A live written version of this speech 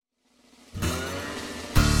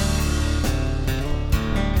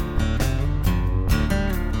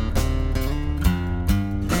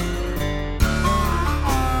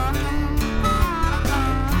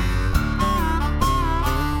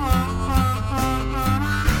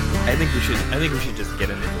I think we should just get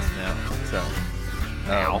into this now.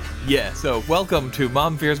 So, yeah. So, welcome to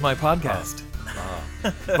Mom Fears My Podcast.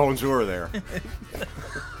 Bonjour there.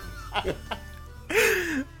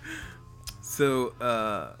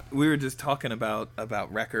 So, we were just talking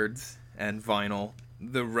about records and vinyl,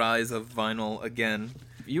 the rise of vinyl again.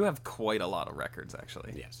 You have quite a lot of records,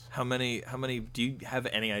 actually. Yes. How many? Do you have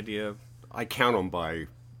any idea? I count them by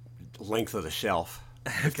length of the shelf.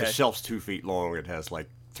 If the Okay. shelf's 2 feet long, it has like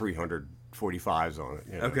 345s on it.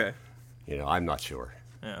 You know? Okay. You know, I'm not sure.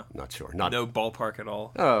 Yeah. Not sure. Not. No ballpark at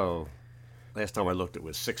all. Oh, last time I looked, it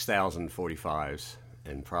was 6,045s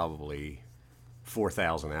and probably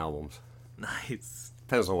 4,000 albums. Nice.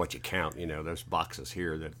 Depends on what you count. You know, there's boxes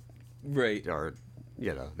here that Right. are,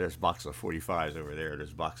 you know, there's boxes of 45s over there.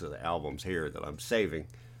 There's boxes of albums here that I'm saving.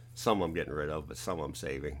 Some I'm getting rid of, but some I'm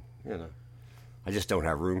saving. You know, I just don't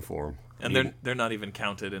have room for them. And they're not even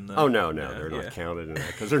counted in the. Oh no, Yeah, they're yeah. not counted in that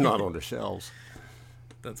because they're not on the shelves.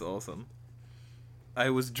 That's awesome.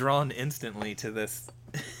 I was drawn instantly to this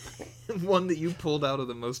one that you pulled out of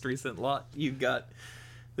the most recent lot. You got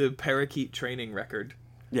the Parakeet training record.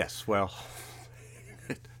 Yes, well,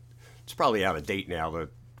 it's probably out of date now.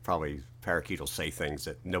 But probably Parakeet will say things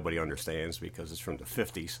that nobody understands because it's from the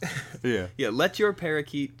 50s. Yeah, Yeah, let your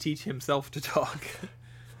parakeet teach himself to talk.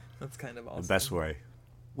 That's kind of awesome. the best way.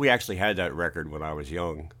 We actually had that record when I was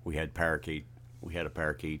young. We had Parakeet. We had a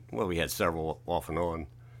Parakeet. Well, we had several off and on.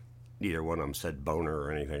 Neither one of them said boner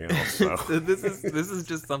or anything else. So. So this is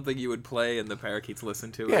just something you would play and the parakeets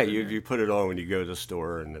listen to. Yeah, it you put it on when you go to the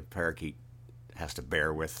store, and the Parakeet has to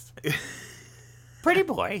bear with. Pretty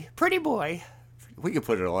boy, pretty boy. We can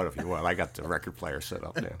put it on if you want. I got the record player set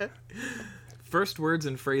up now. First words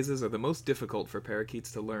and phrases are the most difficult for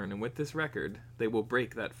parakeets to learn, and with this record, they will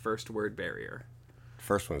break that first word barrier.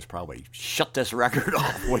 First one's probably shut this record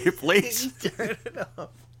off, will you please? Turn it off.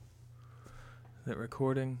 Is that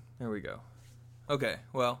recording? There we go. Okay,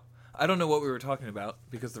 well, I don't know what we were talking about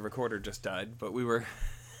because the recorder just died, but we were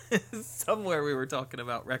somewhere we were talking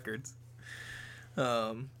about records.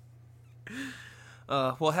 Well,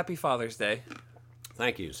 happy Father's Day.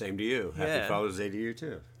 Thank you. Same to you. Yeah. Happy Father's Day to you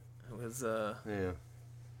too. It was. Yeah.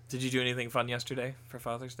 Did you do anything fun yesterday for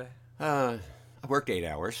Father's Day? I worked 8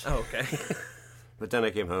 hours, Oh, okay. but then I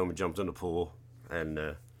came home and jumped in the pool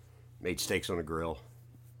and made steaks on the grill,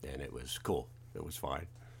 and it was cool. It was fine.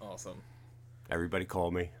 Awesome. Everybody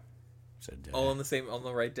called me. Said, All on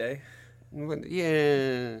the right day.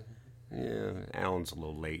 yeah. Alan's a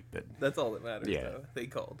little late, but That's all that matters. Yeah. Though. They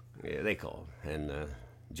called. yeah, they called, and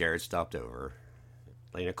Jared stopped over.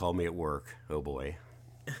 Lena called me at work. Oh boy,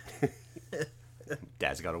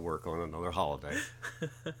 Dad's got to work on another holiday.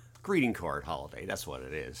 Greeting card holiday. That's what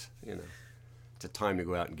it is. You know, it's a time to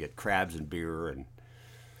go out and get crabs and beer and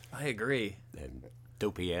I agree.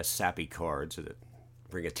 dopey ass sappy cards that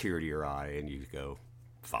bring a tear to your eye, and you go,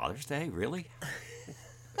 Father's Day, really?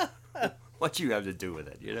 What you have to do with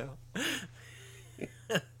it, you know?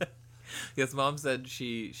 Yes, Mom said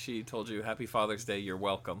she told you Happy Father's Day. You're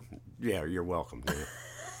welcome. Yeah, you're welcome.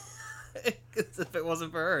 Yeah, 'Cause if it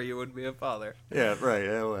wasn't for her, you wouldn't be a father. yeah, right.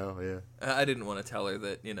 Yeah, well, yeah. I didn't want to tell her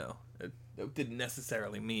that it didn't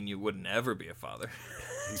necessarily mean you wouldn't ever be a father.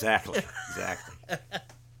 Exactly.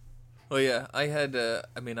 Well, yeah, I had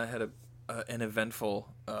an eventful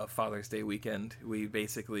Father's Day weekend. We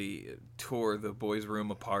basically tore the boys'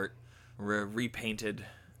 room apart, repainted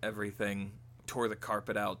everything, tore the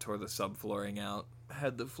carpet out, tore the subflooring out,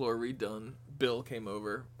 had the floor redone. Bill came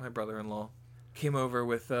over, my brother-in-law, came over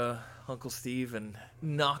with Uncle Steve and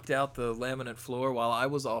knocked out the laminate floor while I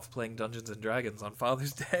was off playing Dungeons and Dragons on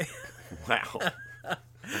Father's Day. Wow.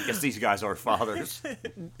 I guess these guys are fathers.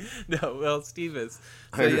 No, well, Steve is.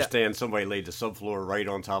 I So, yeah. understand somebody laid the subfloor right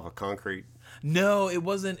on top of concrete. No, it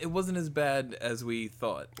wasn't as bad as we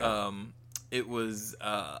thought. It was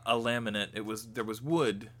a laminate. There was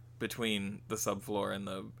wood between the subfloor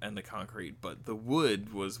and the concrete, but the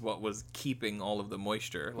wood was what was keeping all of the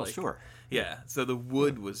moisture. Well, sure. Yeah, so the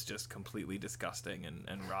wood was just completely disgusting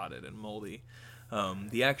and rotted and moldy.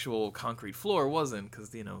 The actual concrete floor wasn't, because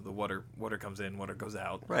the water comes in, water goes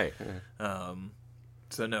out. Right.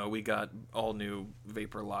 So no, we got all new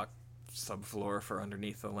vapor lock subfloor for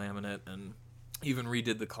underneath the laminate, and even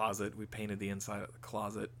redid the closet. We painted the inside of the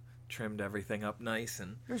closet, trimmed everything up nice,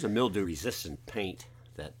 and There's a mildew-resistant paint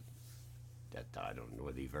that I don't know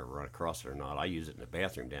whether you've ever run across it or not. I used it in the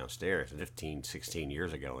bathroom downstairs 15, 16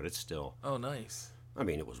 years ago, and it's still... oh, nice. I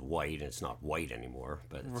mean, it was white, and it's not white anymore,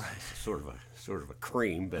 but it's Right. sort of a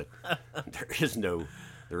cream. But there is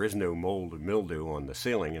no mold and mildew on the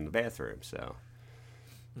ceiling in the bathroom. So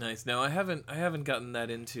Nice. No, I haven't gotten that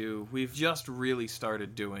into. We've just really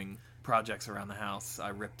started doing projects around the house. I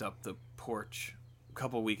ripped up the porch a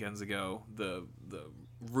couple weekends ago. The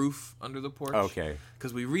roof under the porch. Okay.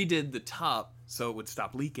 Because we redid the top so it would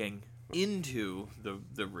stop leaking into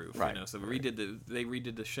the roof. Right. You know, so they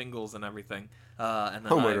redid the shingles and everything. And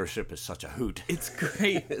then Homeownership is such a hoot. It's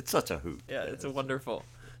great. It's such a hoot. Yeah, it's a wonderful.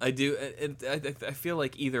 I do. I feel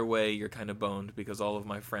like either way you're kind of boned because all of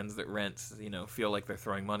my friends that rent, you know, feel like they're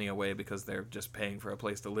throwing money away because they're just paying for a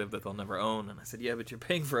place to live that they'll never own. And I said, yeah, but you're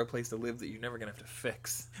paying for a place to live that you're never gonna have to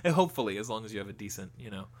fix. And hopefully, as long as you have a decent, you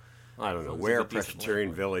know. I don't know where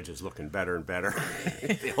Presbyterian Village is looking better and better.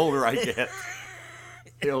 The older I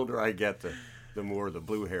get, the more the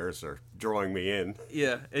blue hairs are drawing me in.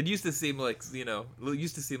 Yeah, it used to seem like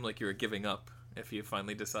you were giving up if you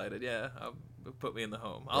finally decided, yeah, put me in the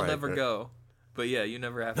home. I'll never go. But yeah, you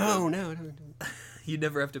never have to. No. You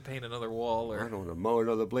never have to paint another wall or. I don't want to mow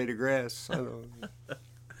another blade of grass. I don't.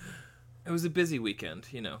 It was a busy weekend,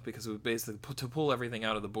 you know, because we basically to pull everything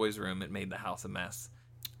out of the boys' room, it made the house a mess.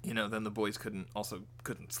 You know, then the boys couldn't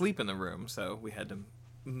sleep in the room, so we had to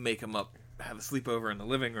make them up, have a sleepover in the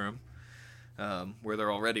living room, where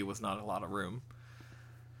there already was not a lot of room.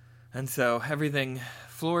 And so everything,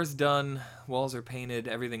 floor's done, walls are painted,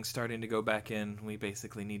 everything's starting to go back in. We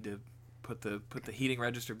basically need to put the heating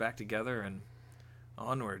register back together and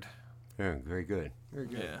onward. Yeah, very good. Very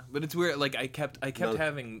good. Yeah, but it's weird. Like I kept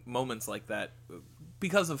having moments like that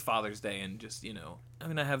because of Father's Day, and just, you know, I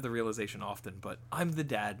mean, I have the realization often, but I'm the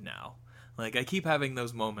dad now. Like I keep having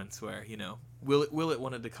those moments where, you know, Will it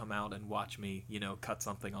wanted to come out and watch me, you know, cut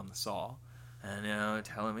something on the saw, and, you know,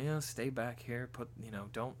 tell him, you know, stay back here,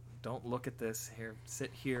 don't look at this here,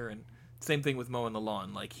 sit here. And same thing with mowing the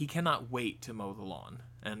lawn. Like he cannot wait to mow the lawn.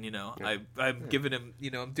 And, you know, I've given him, you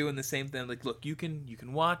know, I'm doing the same thing. Like, look, you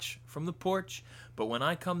can watch from the porch, but when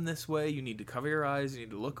I come this way, you need to cover your eyes, you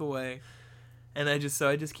need to look away. And I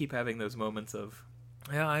just keep having those moments of,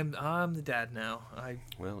 yeah, I'm the dad now.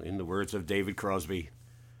 Well, in the words of David Crosby,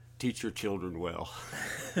 teach your children well.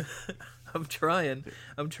 I'm trying.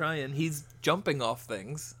 He's jumping off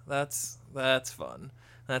things. That's fun.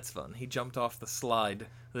 That's fun. He jumped off the slide,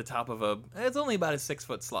 the top of it's only about a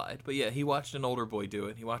 6-foot slide. But yeah, he watched an older boy do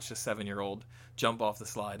it. He watched a 7-year-old jump off the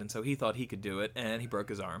slide, and so he thought he could do it, and he broke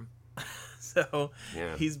his arm. So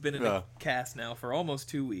he's been in a cast now for almost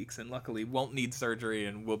 2 weeks, and luckily won't need surgery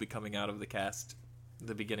and will be coming out of the cast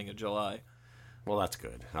the beginning of July. Well, that's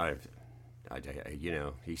good. You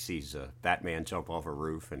know, he sees Batman jump off a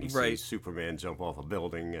roof, and he sees Superman jump off a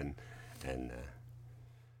building, and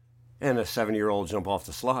a 7-year-old jump off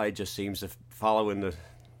the slide just seems to follow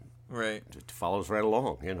follows right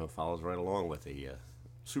along. You know, follows right along with the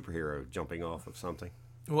superhero jumping off of something.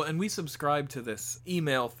 Well, and we subscribe to this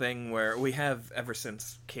email thing where we have ever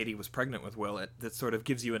since Katie was pregnant with Will, that sort of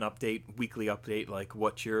gives you an weekly update, like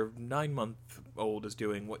what your 9-month-old is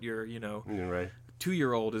doing, what your, you know,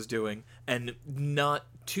 2-year-old is doing. And not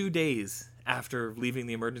 2 days after leaving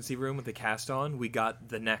the emergency room with the cast on, we got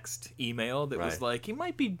the next email that was like, he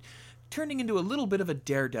might be turning into a little bit of a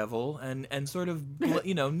daredevil and sort of,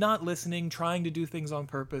 you know, not listening, trying to do things on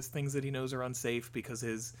purpose, things that he knows are unsafe because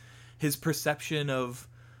his perception of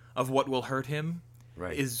what will hurt him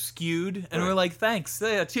is skewed. And we're like, thanks.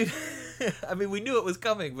 Yeah, I mean, we knew it was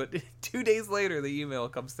coming, but 2 days later, the email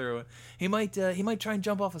comes through. He might try and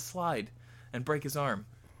jump off a slide and break his arm.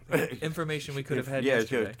 Information we could have had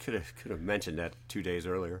yesterday. Could have mentioned that 2 days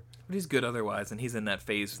earlier. But he's good otherwise, and he's in that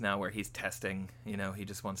phase now where he's testing. You know, he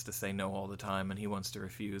just wants to say no all the time, and he wants to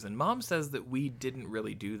refuse. And Mom says that we didn't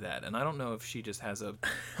really do that, and I don't know if she just has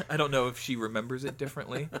I don't know if she remembers it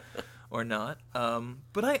differently or not.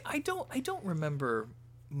 But I don't remember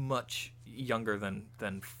much younger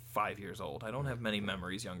than 5 years old. I don't have many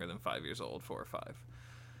memories younger than 5 years old, 4 or 5.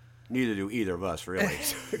 Neither do either of us, really,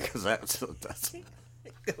 because that's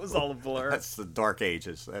it was all a blur. That's the dark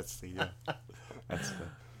ages.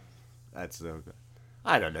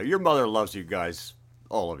 I don't know. Your mother loves you guys,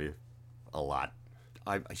 all of you, a lot.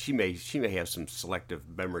 She may have some selective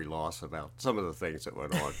memory loss about some of the things that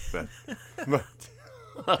went on,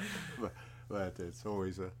 but it's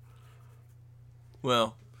always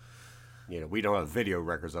well. You know, we don't have video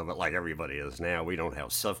records of it like everybody is now. We don't have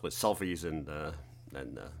selfies and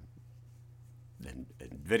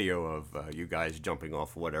video of you guys jumping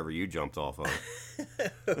off whatever you jumped off of.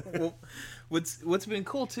 Well, what's been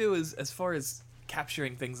cool too is as far as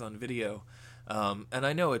capturing things on video, and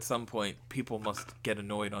I know at some point people must get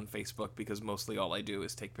annoyed on Facebook because mostly all I do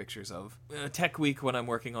is take pictures of Tech Week when I'm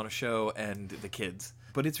working on a show and the kids.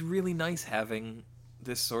 But it's really nice having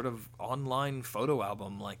this sort of online photo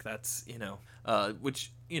album. Like that's,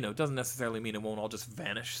 which, doesn't necessarily mean it won't all just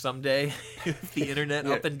vanish someday if the internet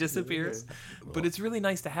up and disappears. But it's really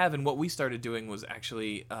nice to have. And what we started doing was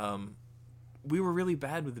actually, we were really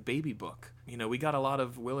bad with the baby book. We got a lot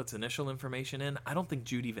of Willett's initial information in. I don't think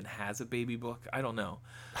Jude even has a baby book. I don't know.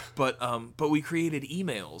 But we created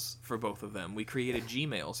emails for both of them. We created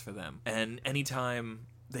Gmails for them. And anytime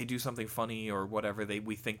they do something funny or whatever,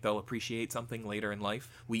 we think they'll appreciate something later in life,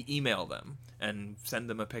 we email them and send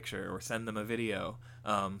them a picture or send them a video.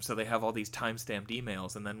 So they have all these time-stamped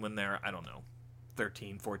emails. And then when they're,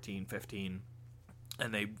 13, 14, 15,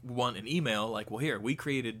 and they want an email, like, well, here, we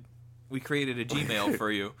created a Gmail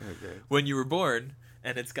for you when you were born,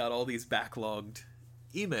 and it's got all these backlogged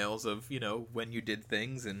emails of, when you did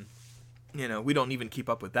things, and, we don't even keep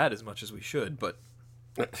up with that as much as we should, but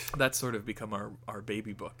that's sort of become our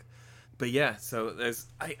baby book. But yeah, so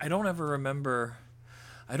I don't ever remember,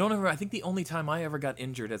 I think the only time I ever got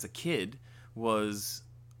injured as a kid was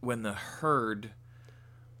when the herd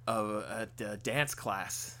at dance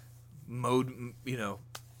class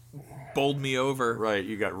bowled me over. Right,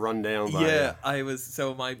 you got run down by... Yeah, I was...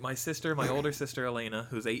 So my older sister, Elena,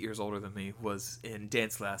 who's 8 years older than me, was in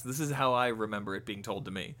dance class. This is how I remember it being told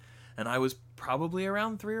to me. And I was probably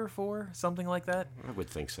around 3 or 4, something like that. I would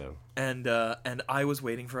think so. And I was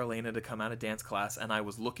waiting for Elena to come out of dance class, and I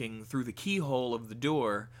was looking through the keyhole of the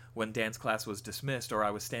door when dance class was dismissed, or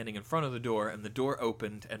I was standing in front of the door, and the door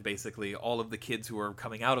opened, and basically all of the kids who were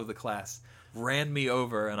coming out of the class ran me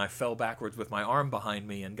over, and I fell backwards with my arm behind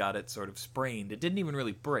me and got it sort of sprained. It didn't even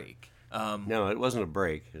really break. No, it wasn't a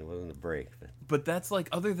break. But that's like,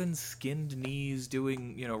 other than skinned knees,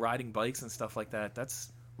 doing, riding bikes and stuff like that,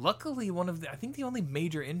 that's luckily I think the only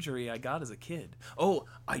major injury I got as a kid. Oh,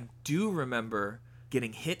 I do remember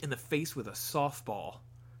getting hit in the face with a softball.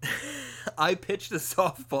 I pitched a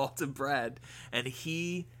softball to Brad, and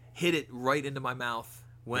he hit it right into my mouth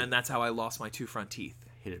that's how I lost my 2 front teeth.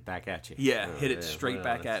 Hit it back at you. Yeah, hit it straight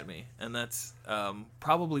back at me. And that's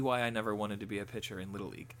probably why I never wanted to be a pitcher in Little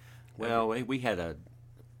League. Well, I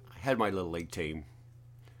had my Little League team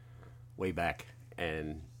way back,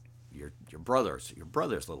 and your brother's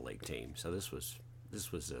Little League team. So this was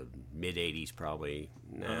mid 80s probably.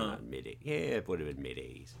 No, not mid 80s. Yeah, it would have been mid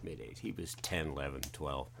 80s. He was 10, 11,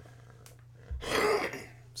 12.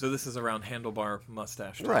 So this is around handlebar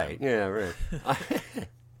mustache time. Right. Yeah, right.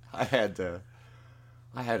 I had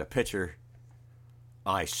a pitcher.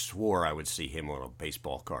 I swore I would see him on a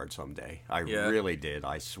baseball card someday. I really did.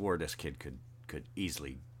 I swore this kid could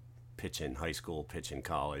easily pitch in high school, pitch in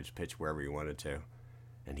college, pitch wherever he wanted to.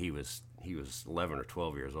 And he was 11 or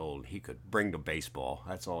 12 years old. He could bring the baseball.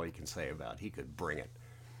 That's all you can say about it. He could bring it.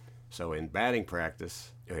 So in batting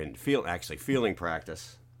practice, fielding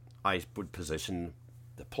practice, I would position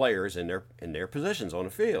the players in their positions on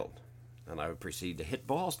the field, and I would proceed to hit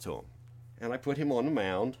balls to them. And I put him on the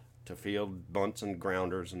mound to field bunts and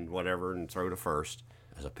grounders and whatever and throw to first,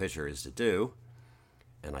 as a pitcher is to do.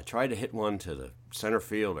 And I tried to hit one to the center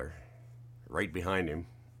fielder right behind him,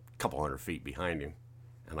 a couple 100 feet behind him.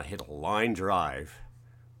 And I hit a line drive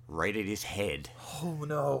right at his head. Oh,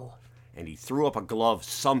 no. And he threw up a glove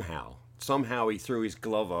somehow. Somehow he threw his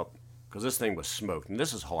glove up, because this thing was smoked. And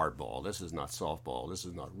this is hardball. This is not softball. This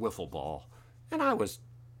is not wiffle ball. And I was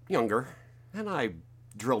younger, and I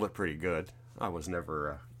drilled it pretty good. I was never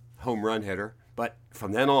a home run hitter. But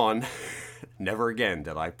from then on, never again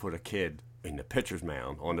did I put a kid on the pitcher's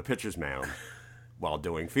mound while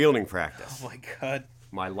doing fielding practice. Oh, my God.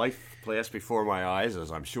 My life flashed before my eyes,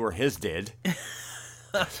 as I'm sure his did.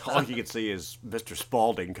 All you could see is Mr.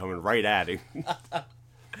 Spaulding coming right at him.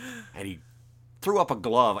 And he threw up a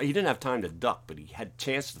glove. He didn't have time to duck, but he had a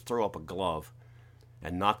chance to throw up a glove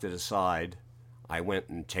and knocked it aside. I went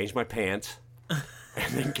and changed my pants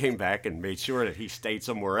and then came back and made sure that he stayed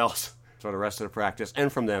somewhere else for the rest of the practice.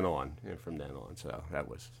 And from then on. So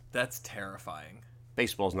that's terrifying.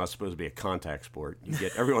 Baseball's not supposed to be a contact sport.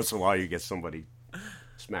 Every once in a while you get somebody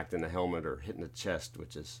smacked in the helmet or hit in the chest,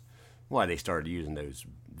 which is why they started using those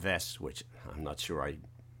vests, which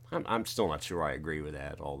I'm still not sure I agree with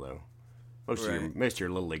that, although most of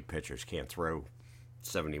your Little League pitchers can't throw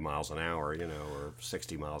 70 miles an hour, or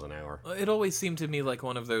 60 miles an hour. It always seemed to me like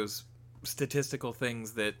one of those statistical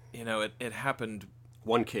things that, it happened.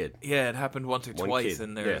 One kid. Yeah, it happened once or twice,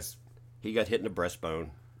 and there's... Yeah. He got hit in the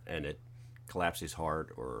breastbone, and it collapsed his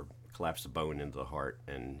heart, or collapsed the bone into the heart,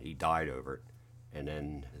 and he died over it. And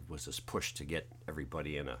then it was this push to get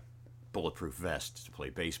everybody in a bulletproof vest to play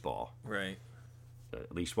baseball. Right.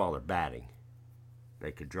 At least while they're batting. I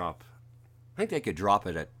think they could drop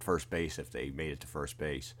it at first base if they made it to first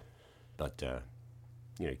base. But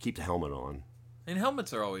keep the helmet on. And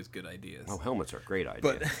helmets are always good ideas. Oh, helmets are a great idea.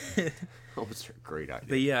 But helmets are a great idea.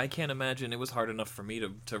 But yeah, I can't imagine it was hard enough for me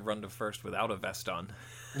to run to first without a vest on.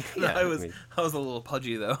 Yeah, I was a little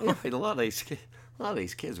pudgy though. Yeah, a lot of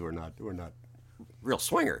these kids were not real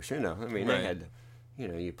swingers. I mean, Right. they had,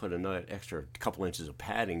 you put another extra couple inches of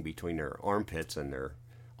padding between their armpits and their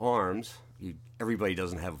arms. Everybody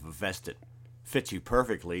doesn't have a vest that fits you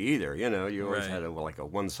perfectly either. You always Right. had a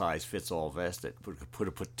one size fits all vest that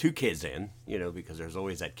put two kids in. Because there's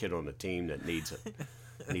always that kid on the team that needs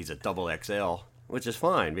a double XL, which is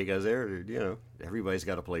fine because everybody's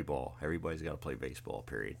got to play ball. Everybody's got to play baseball.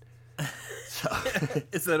 Period. So,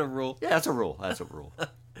 Is that a rule? yeah, that's a rule.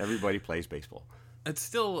 Everybody plays baseball. It's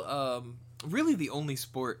still really the only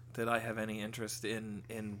sport that I have any interest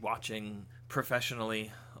in watching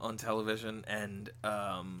professionally on television and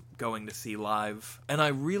going to see live. And I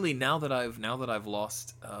really now that I've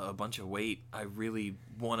lost a bunch of weight, I really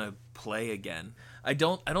want to play again. I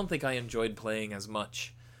don't think I enjoyed playing as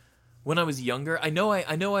much when I was younger. I know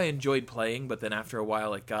I enjoyed playing, but then after a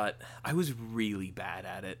while I was really bad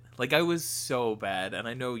at it. Like I was so bad, and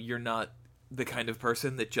I know you're not the kind of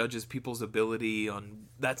person that judges people's ability on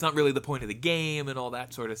that's not really the point of the game and all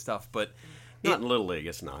that sort of stuff, but Not in Little League,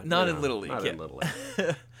 it's not. Not in Little League, Not yeah. in Little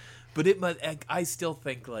League. But I still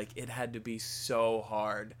think like it had to be so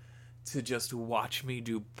hard to just watch me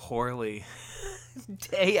do poorly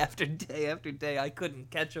day after day after day. I couldn't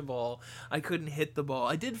catch a ball. I couldn't hit the ball.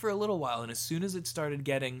 I did for a little while, and as soon as the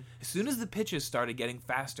pitches started getting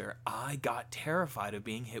faster, I got terrified of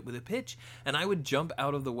being hit with a pitch, and I would jump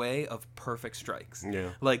out of the way of perfect strikes. Yeah.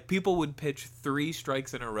 Like people would pitch 3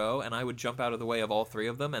 strikes in a row, and I would jump out of the way of all 3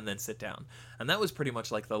 of them and then sit down. And that was pretty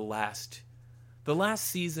much like the last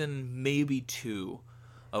season, maybe 2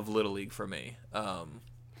 of Little League for me.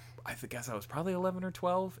 I guess I was probably 11 or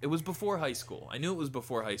 12. It was before high school. I knew it was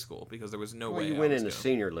before high school because there was no way. You I went was in the gonna...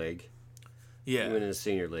 senior league. Yeah. You went in the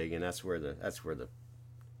senior league, and that's where the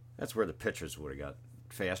pitchers would have got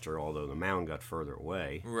faster, although the mound got further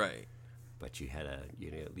away. Right. But you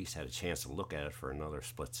at least had a chance to look at it for another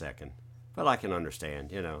split second. But I can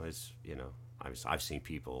understand. I've seen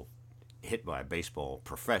people hit by a baseball,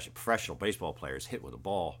 professional baseball players hit with a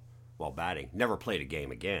ball while batting, never played a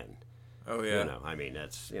game again. Oh yeah.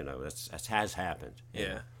 That has happened.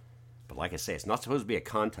 Yeah. But like I say, it's not supposed to be a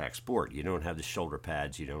contact sport. You don't have the shoulder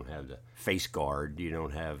pads, you don't have the face guard, you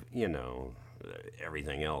don't have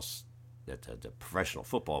everything else that the professional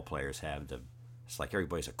football players have. It's like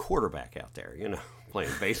everybody's a quarterback out there,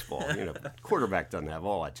 playing baseball. Quarterback doesn't have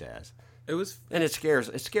all that jazz. And it scares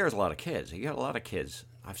a lot of kids. You got a lot of kids.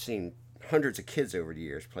 I've seen hundreds of kids over the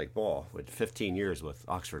years play ball. With 15 years with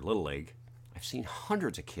Oxford Little League, I've seen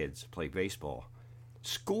hundreds of kids play baseball.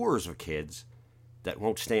 Scores of kids that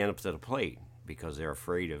won't stand up to the plate because they're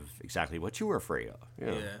afraid of exactly what you were afraid of.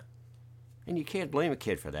 Yeah. And you can't blame a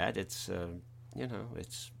kid for that. It's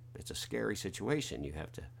it's a scary situation. You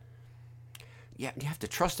have to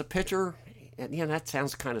trust the pitcher. And that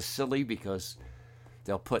sounds kind of silly because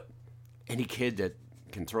they'll put any kid that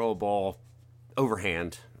can throw a ball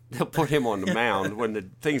overhand, they'll put him on the mound when the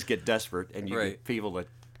things get desperate, and you get people that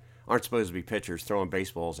aren't supposed to be pitchers throwing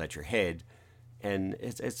baseballs at your head. And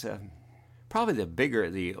it's probably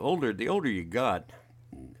the older you got,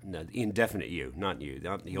 no, the indefinite you, not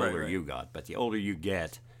the older you got, but the older you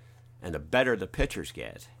get, and the better the pitchers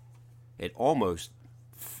get, it almost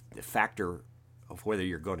the factor of whether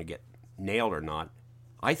you're going to get nailed or not,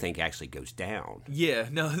 I think actually goes down. Yeah,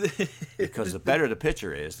 no. Because the better the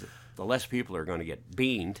pitcher is, the less people are going to get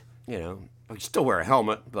beamed. You still wear a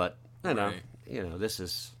helmet, but this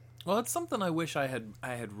is. Well, it's something I wish I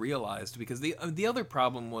had realized, because the other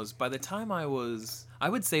problem was by the time I was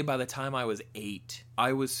 8,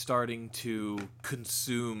 I was starting to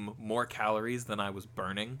consume more calories than I was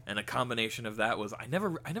burning, and a combination of that was I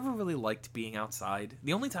never really liked being outside.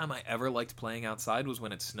 The only time I ever liked playing outside was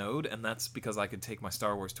when it snowed, and that's because I could take my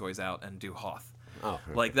Star Wars toys out and do Hoth. Oh,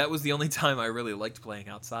 like that was the only time I really liked playing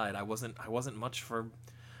outside. I wasn't much for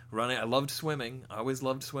running. I loved swimming. I always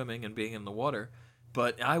loved swimming and being in the water.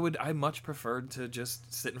 But I much preferred to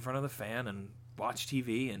just sit in front of the fan and watch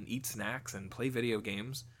TV and eat snacks and play video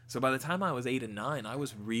games. So by the time I was 8 and 9, I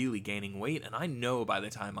was really gaining weight. And I know by the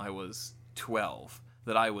time I was 12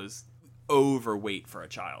 that I was overweight for a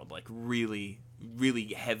child, like really, really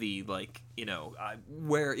heavy. Like, I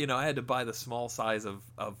had to buy the small size of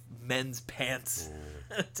men's pants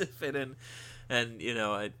to fit in. And,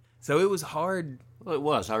 so it was hard. Well, it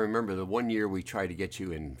was. I remember the one year we tried to get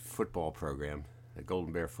you in football program. The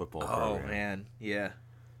Golden Bear football program. Oh, man. Yeah.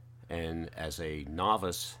 And as a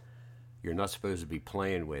novice, you're not supposed to be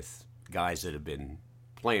playing with guys that have been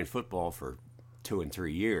playing football for 2 and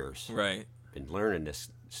 3 years. Right. Been learning this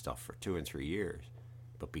stuff for 2 and 3 years.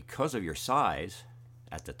 But because of your size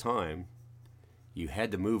at the time, you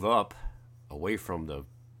had to move up away from the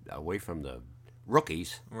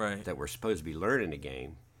rookies Right. that were supposed to be learning the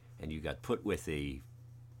game, and you got put with the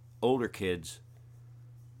older kids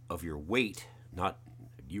of your weight. Not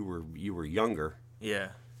you were younger, Yeah.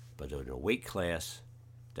 but in a weight class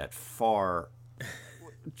that far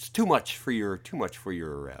it's too much for your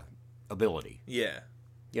ability. Yeah.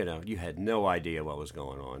 You know, you had no idea what was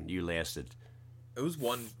going on. You lasted It was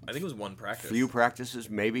one. I think it was one practice. few practices,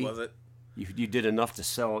 maybe. Was it? You did enough to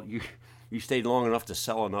sell. You stayed long enough to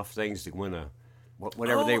sell enough things to win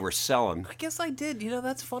whatever they were selling. I guess I did. You know,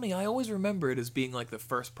 that's funny. I always remember it as being like the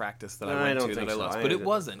first practice that I I went don't to think that I so. lost, I- but it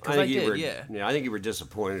wasn't because I I think you did. were- Yeah. I think you were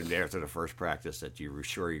disappointed after the first practice that you were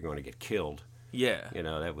sure you're going to get killed. Yeah. You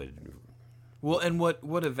know, that would. Well, and what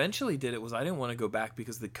eventually did it was I didn't want to go back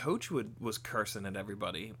because the coach was cursing at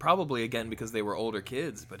everybody. Probably again because they were older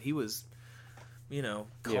kids, but he was, you know,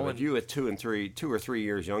 Yeah, calling. but you at 2 or 3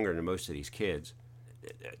 years younger than most of these kids,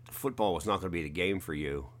 football was not going to be the game for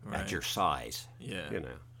you Right. at your size. Yeah. You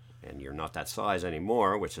know, and you're not that size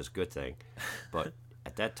anymore, which is a good thing. But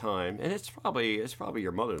at that time, and it's probably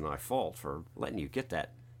your mother and I's fault for letting you get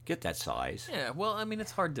that size. Yeah. Well, I mean,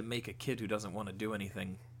 it's hard to make a kid who doesn't want to do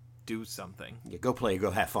anything do something. Yeah, go play,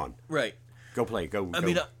 go have fun. Right. Go play, go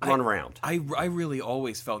mean, run around. I really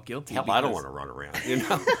always felt guilty. Hell, I don't want to run around. You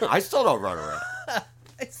know, I still don't run around.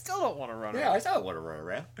 I still don't want to run Yeah, I still don't want to run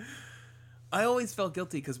around. I always felt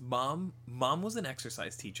guilty because mom was an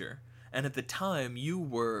exercise teacher, and at the time you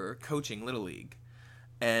were coaching Little League,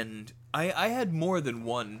 and I had more than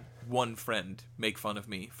one friend make fun of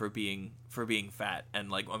me for being fat,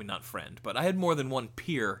 and like, I mean, not friend, but I had more than one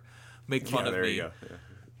peer make fun of there me you go. Yeah.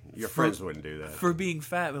 Your friends wouldn't do that. for being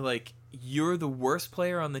fat. But like, you're the worst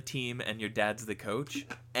player on the team, and your dad's the coach,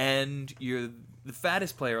 and you're the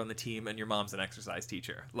fattest player on the team, and your mom's an exercise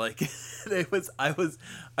teacher. Like, I was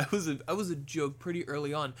a joke pretty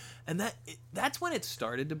early on, and that's when it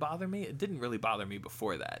started to bother me. It didn't really bother me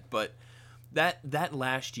before that, but that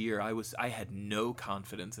last year, I had no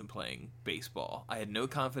confidence in playing baseball. I had no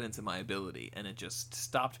confidence in my ability, and it just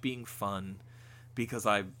stopped being fun because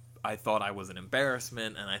I thought I was an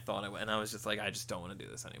embarrassment, and I was just like, I just don't want to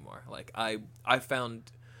do this anymore. Like, I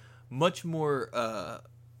found much more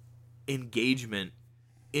engagement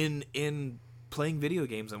in playing video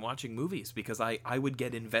games and watching movies because I would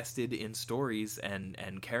get invested in stories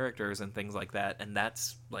and characters and things like that, and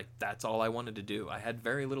that's all I wanted to do. I had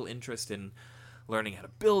very little interest in learning how to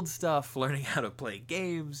build stuff, learning how to play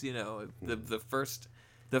games. You know, the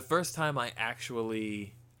first time I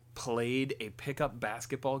actually played a pickup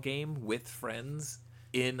basketball game with friends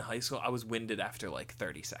in high school, I was winded after like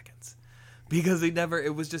 30 seconds. Because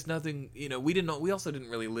it was just nothing, you know, we also didn't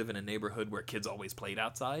really live in a neighborhood where kids always played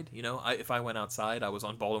outside, you know. If I went outside, I was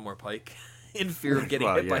on Baltimore Pike in fear of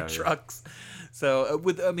getting hit by trucks. So,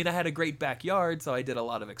 I had a great backyard, so I did a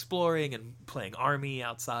lot of exploring and playing Army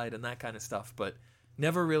outside and that kind of stuff, but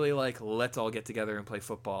never really like, let's all get together and play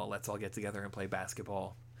football, let's all get together and play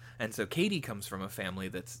basketball. And so Katie comes from a family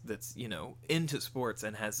that's you know, into sports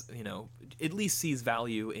and has, you know, at least sees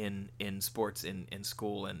value in sports in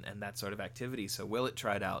school and that sort of activity. So Willett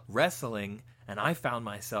tried out wrestling, and I found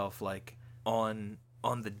myself like on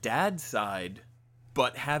the dad side,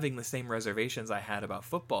 but having the same reservations I had about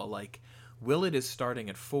football. Like, Willett is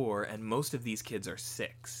starting at 4, and most of these kids are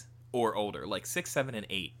 6 or older. Like 6, 7, and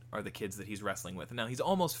 8 are the kids that he's wrestling with. And now he's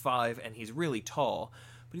almost 5, and he's really tall,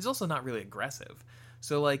 but he's also not really aggressive.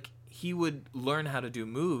 So, like, he would learn how to do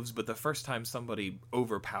moves, but the first time somebody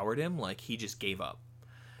overpowered him, like, he just gave up.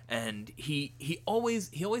 And he always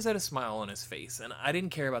had a smile on his face, and I didn't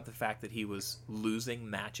care about the fact that he was losing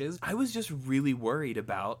matches. I was just really worried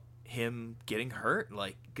about him getting hurt,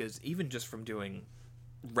 like, because even just from doing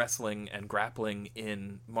wrestling and grappling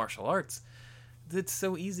in martial arts, it's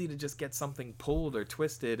so easy to just get something pulled or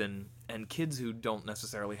twisted, and kids who don't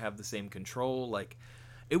necessarily have the same control, like,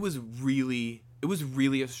 it was really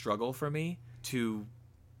a struggle for me to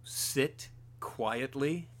sit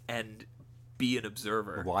quietly and be an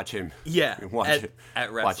observer. Watch him. Yeah.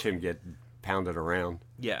 At wrestling. Watch him get pounded around.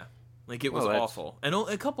 Yeah. Like, it was awful. And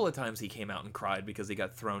a couple of times he came out and cried because he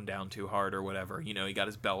got thrown down too hard or whatever. You know, he got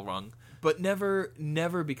his bell rung. But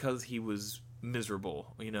never because he was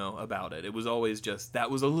miserable, you know, about it. It was always just, that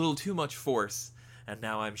was a little too much force, and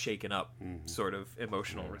now I'm shaken up sort of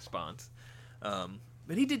emotional response.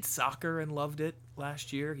 But he did soccer and loved it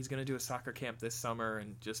last year. He's going to do a soccer camp this summer,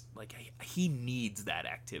 and just like, he needs that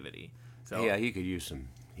activity. So yeah, he could use some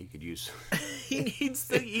he could use. he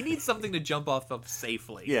needs something to jump off of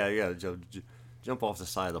safely. Yeah. Jump off the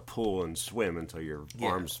side of the pool and swim until your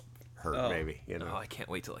arms hurt. Maybe Oh, I can't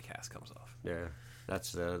wait till the cast comes off. Yeah,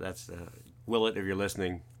 that's Willett, if you're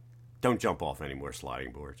listening, don't jump off any more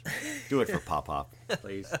sliding boards. Do it for Pop,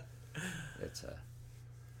 please. It's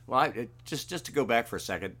just to go back for a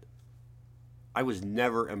second. I was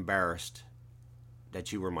never embarrassed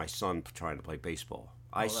that you were my son trying to play baseball.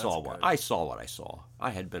 I saw what I saw. I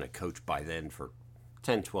had been a coach by then for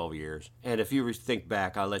 10, 12 years. And if you think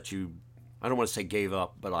back, I don't want to say gave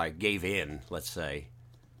up, but I gave in, let's say,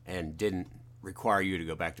 and didn't require you to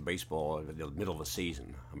go back to baseball in the middle of the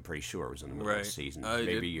season. I'm pretty sure it was in the middle of the season.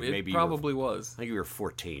 Maybe probably was. I think you were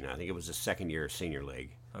 14. I think it was the second year of senior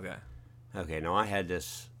league. Okay. Now I had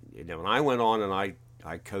this, when I went on and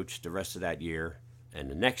I coached the rest of that year, and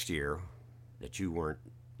the next year that you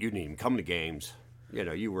didn't even come to games.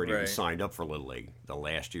 You weren't even signed up for Little League the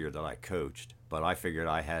last year that I coached. But I figured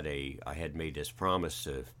I had made this promise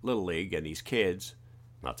to Little League and these kids,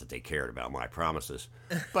 not that they cared about my promises,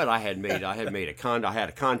 but I had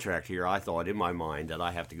a contract here. I thought in my mind that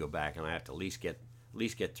I have to go back and I have to at least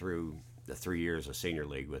get through the 3 years of senior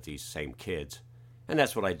league with these same kids, and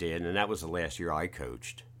that's what I did. And that was the last year I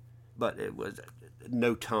coached. But it was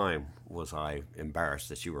no time was I embarrassed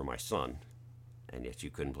that you were my son, and yet you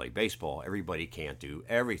couldn't play baseball. Everybody can't do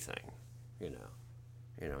everything,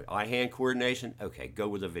 eye-hand coordination. Okay, go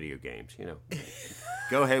with the video games.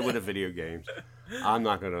 Go ahead with the video games. I'm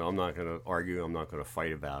not gonna argue. I'm not gonna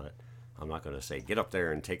fight about it. I'm not gonna say get up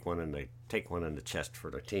there and take one in the chest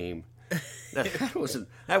for the team.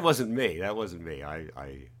 That wasn't me.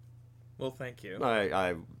 Well, thank you.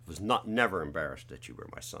 I was never embarrassed that you were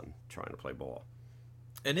my son trying to play ball.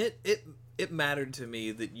 And it mattered to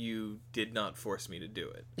me that you did not force me to do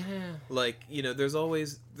it. Yeah. There's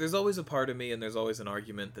always a part of me, and there's always an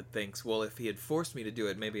argument that thinks, well, if he had forced me to do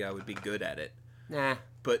it, maybe I would be good at it. Nah.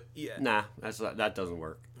 But yeah. Nah, that doesn't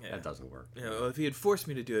work. Yeah. That doesn't work. If he had forced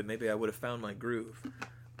me to do it, maybe I would have found my groove.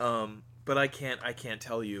 But I can't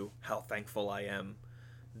tell you how thankful I am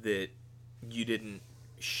that you didn't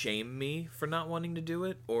shame me for not wanting to do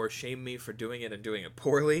it, or shame me for doing it and doing it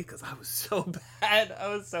poorly, because I was so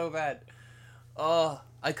bad. Oh,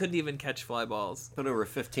 I couldn't even catch fly balls. But over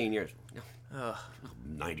 15 years,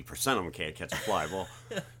 90% of them can't catch a fly ball.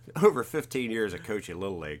 Over 15 years of coaching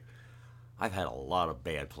Little League, I've had a lot of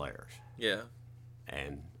bad players. Yeah.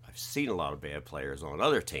 And I've seen a lot of bad players on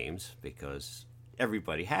other teams because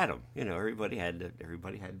everybody had them. Everybody had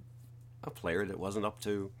a player that wasn't up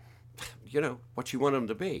to what you want them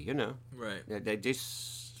to be, Right. They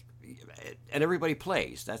just, and everybody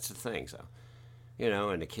plays. That's the thing. So,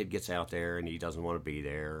 and the kid gets out there and he doesn't want to be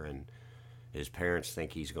there, and his parents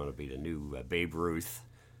think he's going to be the new Babe Ruth.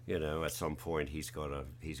 At some point he's going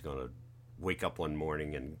to wake up one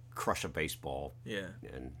morning and crush a baseball. Yeah.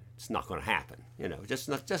 And it's not going to happen. Just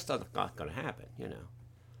not going to happen.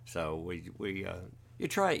 So you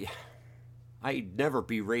try. I never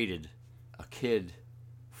berated a kid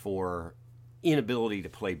for inability to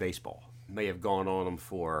play baseball. May have gone on them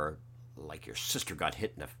for, like, your sister got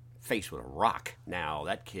hit in the face with a rock. Now,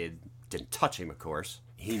 that kid didn't touch him, of course.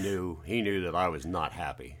 He knew that I was not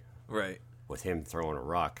happy. Right. With him throwing a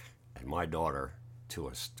rock at my daughter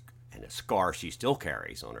and a scar she still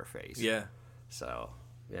carries on her face. Yeah. So,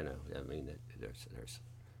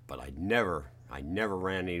 but I never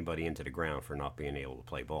ran anybody into the ground for not being able to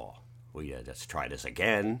play ball. Let's try this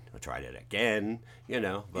again. I tried it again,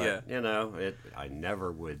 But, yeah. I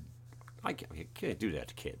never would. I can't do that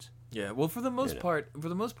to kids. Yeah. Well, for the most part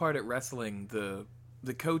at wrestling,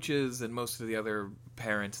 the coaches and most of the other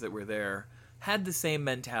parents that were there had the same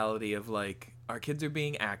mentality of, like, our kids are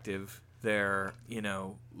being active. They're,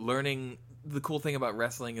 learning. The cool thing about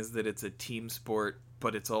wrestling is that it's a team sport,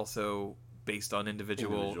 but it's also based on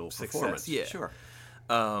individual success. Yeah. Sure.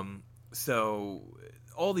 So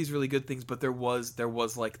all these really good things, but there was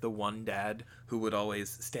like the one dad who would always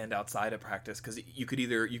stand outside at practice, because you could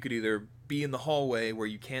either be in the hallway where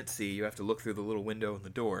you can't see, you have to look through the little window in the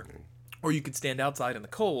door, or you could stand outside in the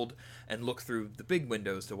cold and look through the big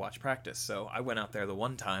windows to watch practice. So I went out there the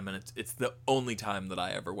one time, and it's the only time that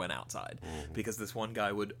I ever went outside, because this one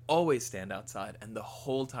guy would always stand outside, and the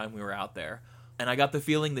whole time we were out there, and I got the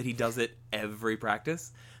feeling that he does it every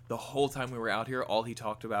practice. The whole time we were out here, all he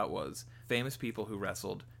talked about was famous people who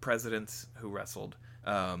wrestled, presidents who wrestled,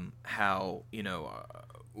 how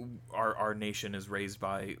our nation is raised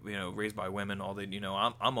by women. All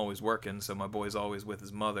that, I'm always working, so my boy's always with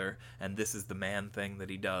his mother, and this is the man thing that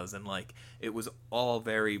he does. And, like, it was all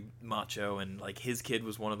very macho. And, like, his kid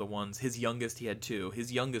was one of the ones. His youngest, he had two.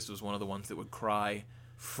 His youngest was one of the ones that would cry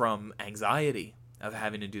from anxiety of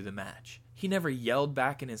having to do the match. He never yelled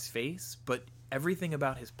back in his face, but everything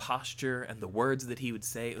about his posture and the words that he would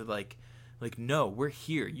say, like, no, we're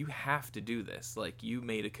here. You have to do this. Like, you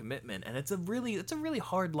made a commitment, and it's a really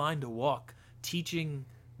hard line to walk. Teaching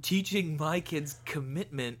my kids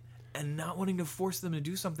commitment and not wanting to force them to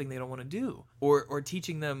do something they don't want to do, or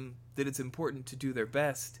teaching them that it's important to do their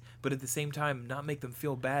best, but at the same time not make them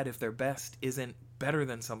feel bad if their best isn't better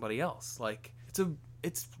than somebody else. Like,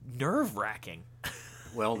 it's nerve-wracking.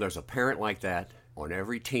 Well, there's a parent like that on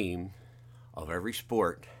every team of every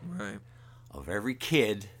sport, right? Of every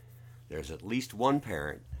kid. There's at least one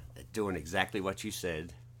parent that's doing exactly what you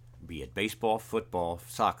said, be it baseball, football,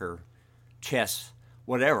 soccer, chess,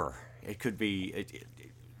 whatever. It could be.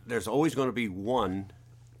 There's always going to be one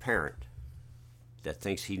parent that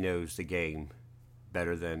thinks he knows the game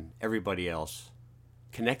better than everybody else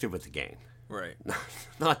connected with the game. Right.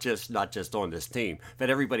 Not just on this team, but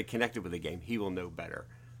everybody connected with the game. He will know better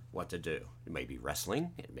what to do. It may be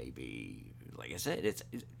wrestling. It may be, like I said,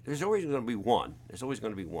 there's always going to be one. There's always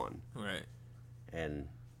going to be one. Right. And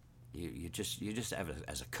you just have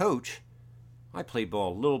as a coach. I played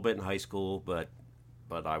ball a little bit in high school, but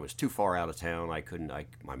I was too far out of town. I couldn't.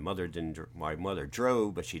 My mother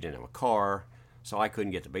drove, but she didn't have a car, so I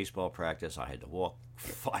couldn't get to baseball practice. I had to walk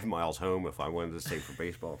 5 miles home if I wanted to stay for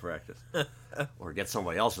baseball practice, or get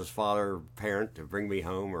somebody else's parent to bring me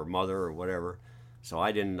home, or mother, or whatever. So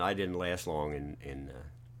I didn't last long in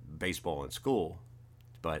baseball in school,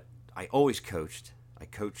 but I always coached. I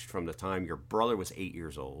coached from the time your brother was 8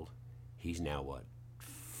 years old. He's now what,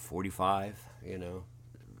 45? You know,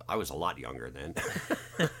 I was a lot younger then.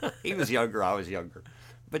 He was younger, I was younger.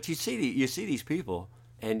 But you see these people,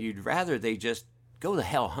 and you'd rather they just go the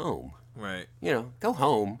hell home. Right. You know, go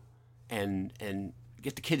home and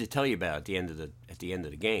get the kid to tell you about it at the end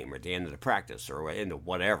of the game, or at the end of the practice, or end of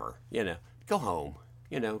whatever. You know, go home.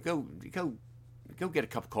 You know, go get a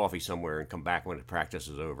cup of coffee somewhere and come back when the practice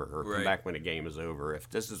is over, or come back when the game is over. If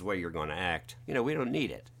this is the way you're going to act, you know, we don't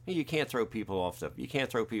need it. You can't throw people off the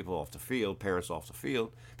field, parents off the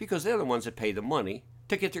field, because they're the ones that pay the money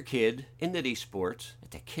to get their kid into these sports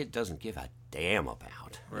that the kid doesn't give a damn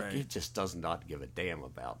about. Right. The kid just does not give a damn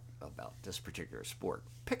about this particular sport.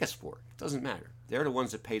 Pick a sport. It doesn't matter. They're the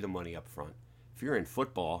ones that pay the money up front. If you're in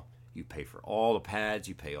football, you pay for all the pads,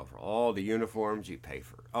 you pay for all the uniforms, you pay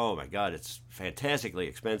for, oh my God, it's fantastically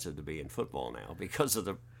expensive to be in football now because of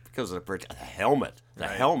the helmet. The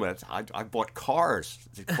helmet, I bought cars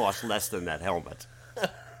that cost less than that helmet.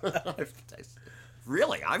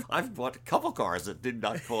 Really, I've bought a couple cars that did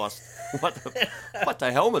not cost what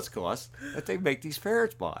the helmets cost that they make these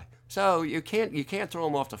parents buy. So you can't throw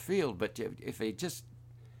them off the field, but if this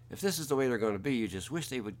is the way they're going to be, you just wish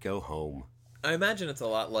they would go home. I imagine it's a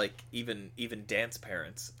lot like even dance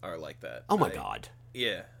parents are like that. Oh my God.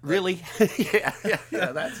 Yeah. Really? yeah.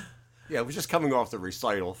 It was just coming off the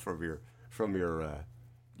recital from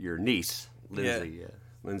your niece, Lindsay. Yeah.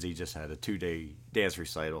 Lindsay just had a 2-day dance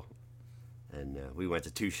recital, and we went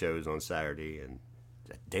to 2 shows on Saturday, and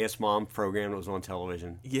the Dance Mom program that was on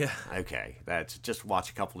television. Yeah. Okay, that's just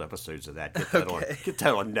watch a couple episodes of that. Get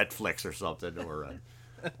that on Netflix or something, or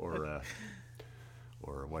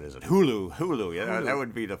what is it? Hulu. Yeah, Hulu. That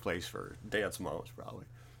would be the place for Dance Moms, probably.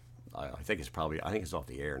 I think it's off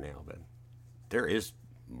the air now, but there is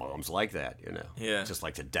moms like that, you know. Yeah. Just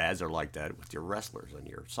like the dads are like that with your wrestlers and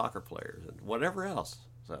your soccer players and whatever else.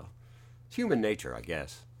 So it's human nature, I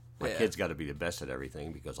guess. My kid's got to be the best at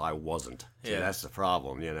everything because I wasn't. See, that's the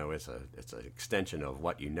problem, you know. It's an extension of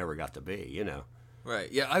what you never got to be, you know.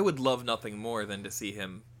 Right. Yeah, I would love nothing more than to see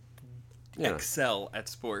him excel at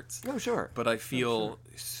sports. Oh, sure. But I feel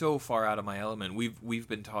so far out of my element. We've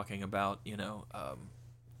been talking about, you know,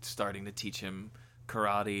 starting to teach him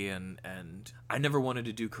karate, and I never wanted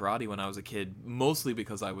to do karate when I was a kid, mostly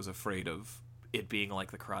because I was afraid of it being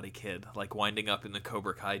like the Karate Kid, like winding up in the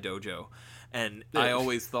Cobra Kai dojo. And I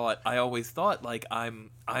always thought like I'm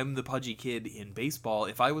the pudgy kid in baseball.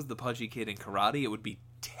 If I was the pudgy kid in karate, it would be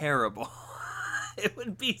terrible. It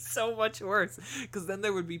would be so much worse, because then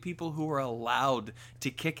there would be people who were allowed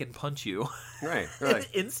to kick and punch you, right.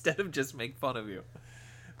 instead of just make fun of you.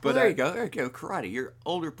 But there you go, karate. Your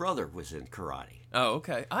older brother was in karate. Oh,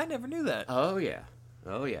 okay. I never knew that. Oh yeah,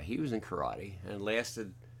 he was in karate and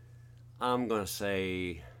lasted. I'm gonna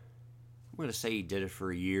say he did it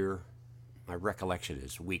for a year. My recollection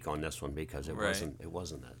is weak on this one because it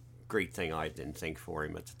wasn't a great thing. I didn't think for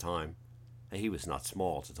him at the time. He was not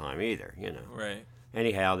small at the time either, you know. Right.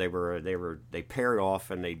 Anyhow, they paired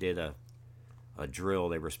off and they did a drill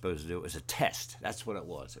they were supposed to do. It was a test. That's what it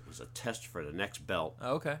was. It was a test for the next belt.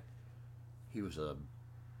 Oh, okay. He was a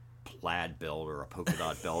plaid belt or a polka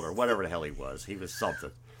dot belt or whatever the hell he was. He was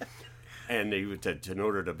something. And in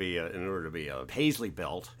order to be a Paisley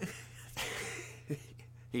belt,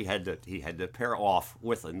 he had to pair off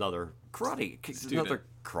with another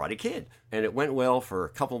karate kid. And it went well for a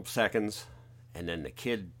couple of seconds, and then the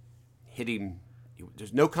kid hit him.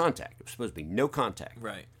 There's no contact. It was supposed to be no contact.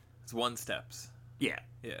 Right. It's 1 steps. Yeah.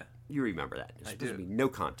 Yeah. You remember that. It was I supposed do. to be no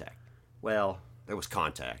contact. Well, there was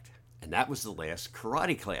contact. And that was the last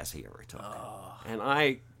karate class he ever took. Oh. And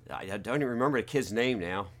I don't even remember the kid's name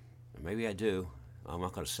now. Maybe I do. I'm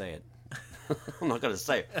not going to say it. I'm not going to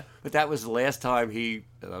say it. But that was the last time he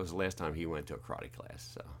went to a karate class.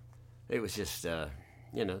 So it was just,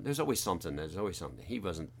 there's always something. He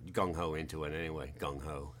wasn't gung-ho into it anyway.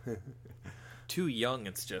 Gung-ho. Too young,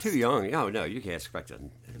 it's just... Too young. Oh, no, you can't expect a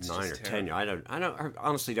 9 or 10 year. I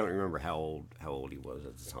honestly don't remember how old he was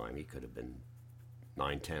at the time. He could have been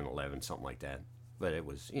 9, 10, 11, something like that. But it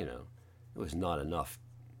was, it was not enough.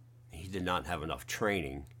 He did not have enough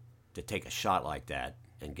training to take a shot like that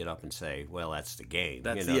and get up and say, "Well, that's the game."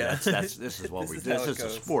 This is what this is a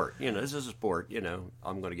sport. This is a sport.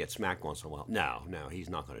 I'm going to get smacked once in a while. No, he's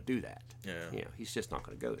not going to do that. Yeah. He's just not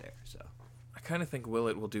going to go there. So I kind of think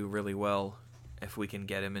Willett will do really well if we can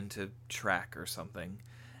get him into track or something.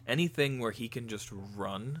 Anything where he can just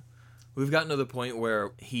run. We've gotten to the point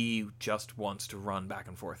where he just wants to run back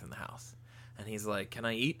and forth in the house. And he's like, "Can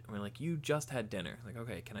I eat?" And we're like, "You just had dinner." Like,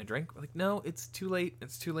 "Okay, can I drink?" We're like, "No, it's too late.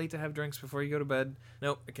 It's too late to have drinks before you go to bed."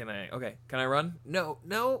 "No, can I run?" No,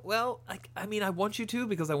 well, I want you to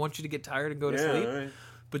because I want you to get tired and go to sleep. Right.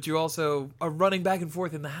 But you also are running back and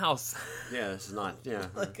forth in the house. Yeah, this is not,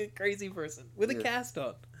 like a crazy person with a cast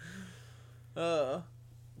on.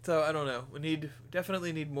 So I don't know. We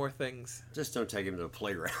definitely need more things. Just don't take him to the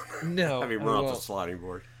playground. No, have him run off the sliding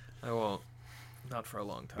board. I won't. Not for a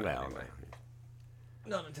long time anyway. No.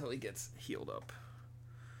 Not until he gets healed up.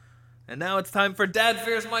 And now it's time for Dad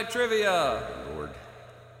Fears My Trivia. Lord.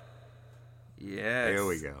 Yes. Here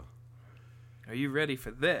we go. Are you ready for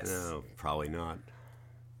this? No, probably not.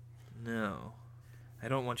 No. I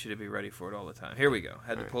don't want you to be ready for it all the time. Here we go.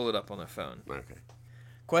 Had to pull it up on the phone. Okay.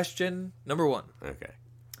 Question number 1. Okay.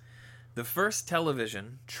 The first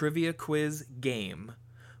television trivia quiz game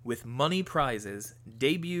with money prizes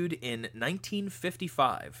debuted in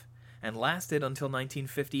 1955 and lasted until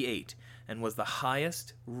 1958 and was the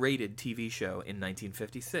highest rated TV show in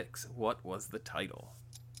 1956. What was the title?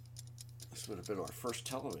 This would have been our first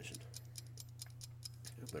television.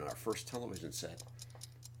 It would have been our first television set.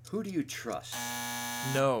 Who do you trust?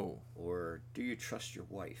 No. Or do you trust your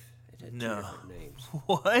wife? It had two different names.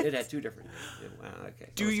 What? It had 2 different names. Wow, okay.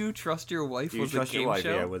 Do you trust your wife? Do you was trust a game your wife?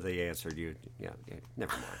 show? Yeah, with the answer.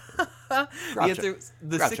 Never mind. The answer,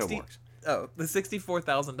 the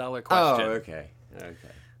 $64,000 question. Oh, okay.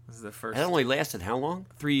 This is the first. It only lasted how long?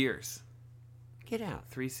 3 years. Get out.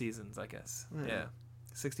 3 seasons, I guess. Yeah.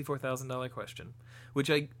 $64,000 question, which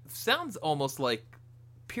sounds almost like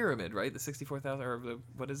pyramid, right? The 64,000 or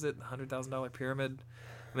what is it? The $100,000 pyramid.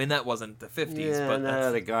 I mean, that wasn't the 50s,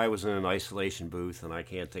 but the guy was in an isolation booth, and I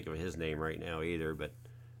can't think of his name right now either. But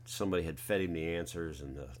somebody had fed him the answers,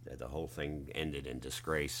 and the whole thing ended in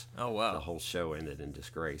disgrace. Oh wow! The whole show ended in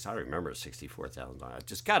disgrace. I remember $64,000.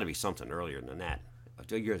 Just got to be something earlier than that.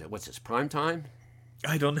 What's this, prime time?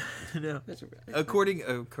 I don't know.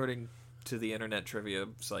 According to the internet trivia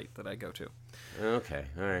site that I go to. Okay,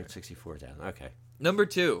 all right, 64,000. Okay. Number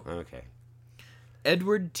 2. Okay.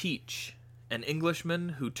 Edward Teach, an Englishman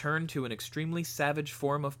who turned to an extremely savage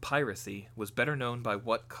form of piracy, was better known by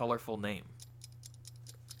what colorful name?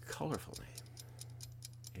 Colorful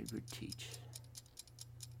name. Edward Teach.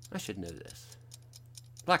 I should know this.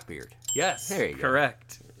 Blackbeard. Yes, there you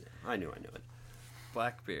correct. Go. I knew it.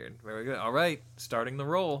 Blackbeard. Very good. All right, starting the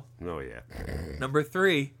roll. Oh, yeah. Number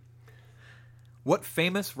 3. What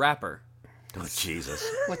famous rapper? Oh, Jesus.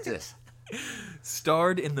 What's this?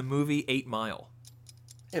 Starred in the movie 8 Mile.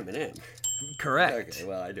 Eminem. Correct. Okay,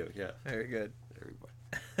 well, I do, yeah. Very good.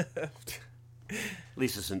 At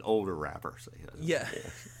least it's an older rapper. So yeah.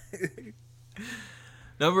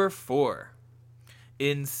 Number 4.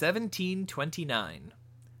 In 1729,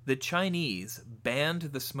 the Chinese banned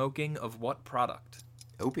the smoking of what product?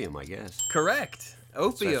 Opium, I guess. Correct.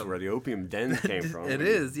 Opium. That's where the opium den came from. It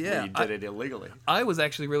is, yeah. You did it illegally. I was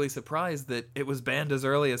actually really surprised that it was banned as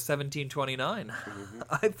early as 1729.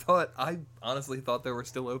 Mm-hmm. I honestly thought there were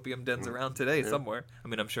still opium dens around today somewhere. I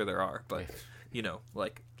mean, I'm sure there are, but,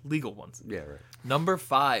 like legal ones. Yeah, right. Number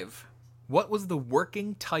 5. What was the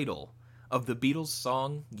working title of the Beatles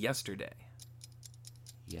song Yesterday?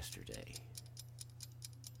 Yesterday.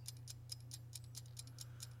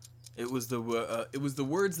 It was the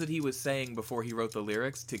words that he was saying before he wrote the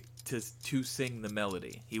lyrics to sing the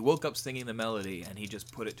melody. He woke up singing the melody and he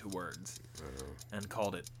just put it to words and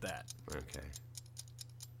called it that. Okay.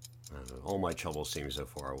 All my troubles seem so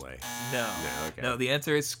far away. No. Okay. No, the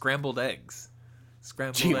answer is scrambled eggs.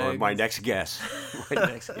 Gee, my next guess.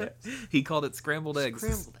 He called it scrambled eggs.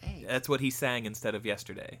 Scrambled eggs. That's what he sang instead of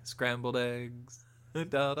yesterday. Scrambled eggs. Da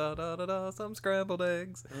da da da da. Some scrambled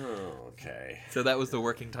eggs. Oh, okay. So that was the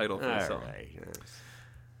working title for the song. Right. That's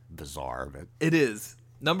bizarre, but It is.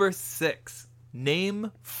 Number 6.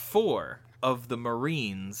 Name 4 of the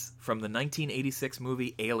Marines from the 1986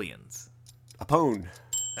 movie Aliens. Apone.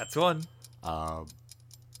 That's one.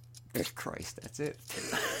 Christ, that's it.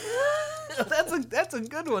 That's a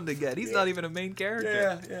good one to get. He's not even a main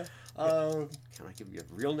character. Yeah. Can I give you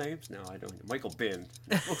real names? No, I don't. Michael Bin.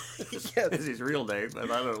 Yeah, that's his real name, but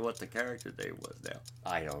I don't know what the character name was now.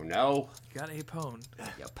 I don't know. You got Apone.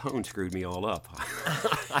 Yeah, Pone screwed me all up.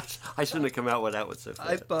 I shouldn't have come out with that one so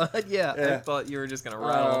fast. I thought you were just gonna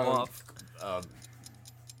rattle them off.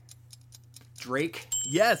 Drake.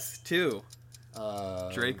 Yes, 2.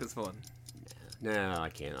 Drake was one. No, I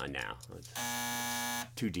can't. Now it's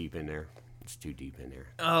too deep in there. It's too deep in there.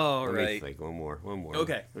 Oh, Let me right. think. One more.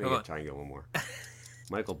 Okay, Let me come on. try and get one more.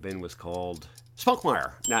 Michael Bin was called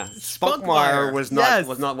Spunkmeyer. Nah, Spunkmeyer, Spunkmeyer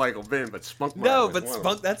was not Michael Bin, but Spunkmeyer. No, was but one of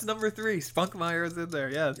them. that's number 3. Spunkmeyer is in there.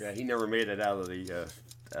 Yes. Yeah, he never made it out of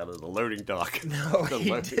the loading dock. No, The he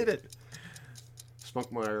loading- didn't.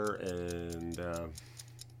 Spunkmeyer and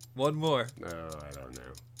One more. I don't know.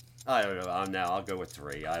 I don't know. I'll go with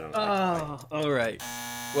 3. I don't know. Oh, all right.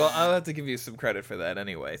 Well, I'll have to give you some credit for that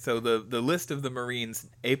anyway. So the list of the Marines: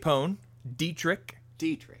 Apone, Dietrich,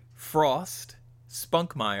 Frost,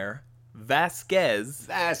 Spunkmeyer, Vasquez,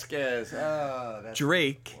 Oh, that's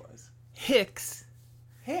Drake, Hicks,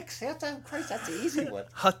 Hicks. Christ, that's an easy one.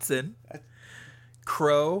 Hudson,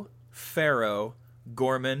 Crow, Farrow,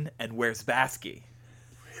 Gorman, and Where's Basky?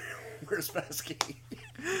 Where's Basky?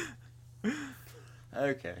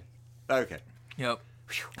 Okay. Yep.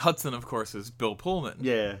 Hudson, of course, is Bill Pullman.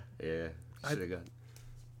 Yeah. Should have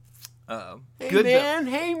got. Hey Good.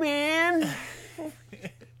 man.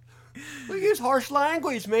 We use harsh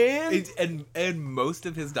language, man. And most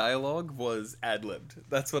of his dialogue was ad-libbed.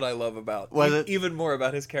 That's what I love about. Was it? Even more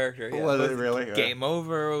about his character. Yeah. Was it really? Game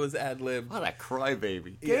Over was ad-libbed. What a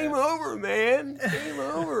crybaby. Yeah. Game over, man. Game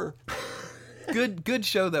over. Good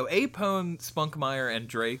show though. Apone, Spunkmeyer, and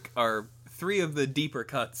Drake are 3 of the deeper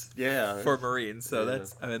cuts Yeah. for Marines. So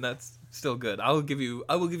that's still good. I will give you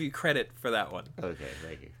credit for that one. Okay,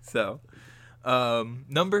 thank you. So,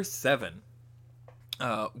 number 7.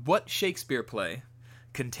 What Shakespeare play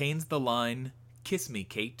contains the line "Kiss me,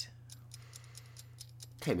 Kate"?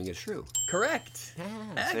 Taming is true. Correct. Yeah,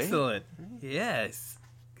 Excellent. Yes.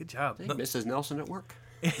 Good job. See? Mrs. Nelson at work.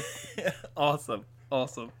 Awesome.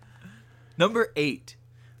 Number 8.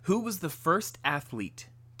 Who was the first athlete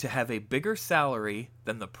to have a bigger salary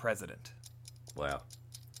than the president? Well,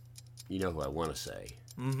 you know who I want to say.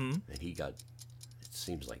 Mm-hmm. And he got. It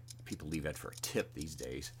seems like people leave that for a tip these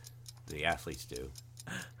days. The athletes do.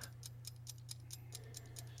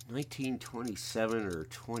 1927 or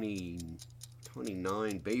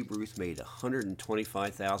 2029, Babe Ruth made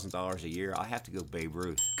 $125,000 a year. I have to go Babe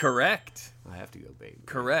Ruth. Correct. I have to go Babe Ruth.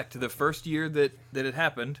 Correct. The first year that it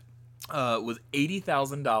happened was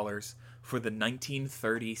 $80,000 for the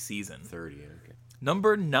 1930 season. 30, okay.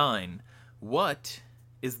 Number 9. What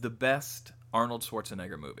is the best Arnold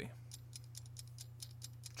Schwarzenegger movie?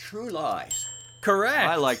 True Lies. Correct.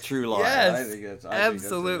 I like True Lies. Yes, I think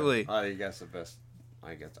absolutely. I think that's the best.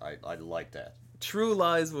 I like that. True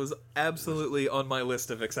Lies was absolutely on my list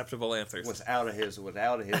of acceptable answers. Was out of his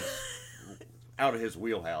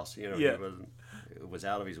wheelhouse. You know, Yeah. It was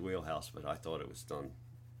out of his wheelhouse, but I thought it was done.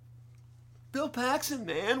 Bill Paxton,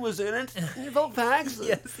 man, was in it. Bill Paxton.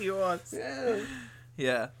 Yes, he was. Yeah.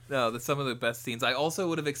 Yeah. No, that's some of the best scenes. I also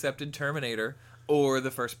would have accepted Terminator or the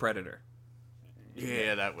first Predator.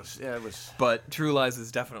 Yeah, it was. But True Lies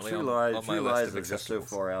is definitely on my True list Lies of was just so acceptables.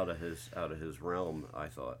 far out of his realm. I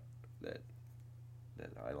thought that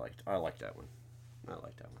I liked that one.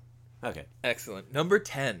 Okay. Excellent. Number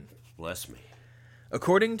 10. Bless me.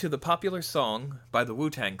 According to the popular song by the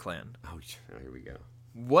Wu-Tang Clan, Oh, here we go.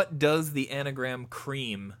 what does the anagram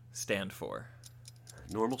CREAM stand for?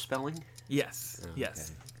 Normal spelling? Yes. Oh,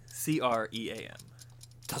 Yes. okay. CREAM.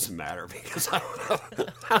 Doesn't matter because I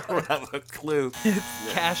don't have a clue.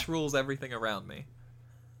 Cash rules everything around me.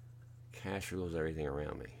 Cash rules everything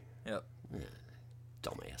around me. Yep.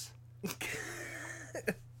 Dumbass.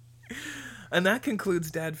 And that concludes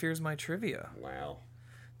Dad Fears My Trivia. Wow.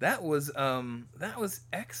 That was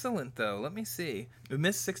excellent though. Let me see. We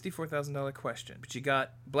missed $64,000 question, but you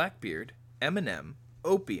got Blackbeard, Eminem,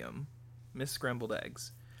 Opium, Miss Scrambled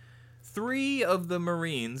Eggs. 3 of the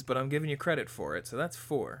Marines, but I'm giving you credit for it, so that's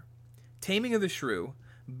 4. Taming of the Shrew,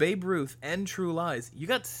 Babe Ruth, and True Lies. You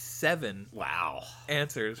got 7 Wow.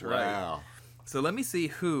 answers right. Wow. So let me see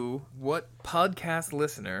what podcast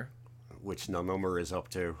listener, Which number is up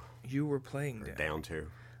to? you were playing Down to?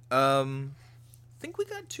 I think we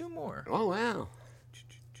got 2 more. Oh, wow.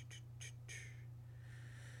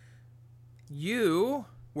 You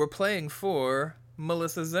were playing for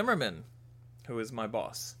Melissa Zimmerman, who is my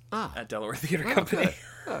boss at Delaware Theater Company.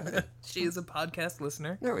 Okay. She is a podcast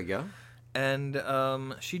listener, There we go. and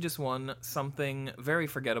she just won something very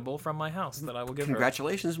forgettable from my house that I will give her.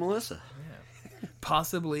 Congratulations, Melissa.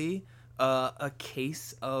 Possibly a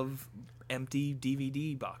case of empty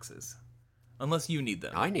DVD boxes. Unless you need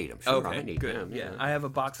them. I need them. Sure, Okay, I need good. them. Yeah, I have a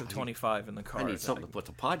box of 25 in the car. I need something to put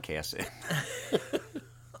the podcast in.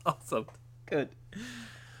 Awesome. Good.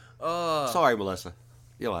 Sorry, Melissa.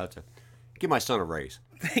 You'll have to give my son a raise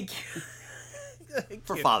Thank you. Thank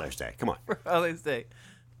for you. Father's Day. Come on. For Father's Day.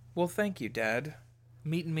 Well, thank you, Dad.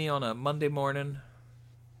 Meeting me on a Monday morning.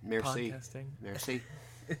 Merci. Podcasting. Merci.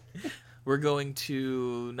 We're going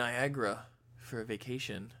to Niagara for a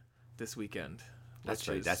vacation this weekend. That's which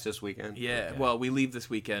right. is- That's this weekend? Yeah, Okay. well, we leave this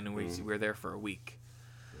weekend and we're there for a week.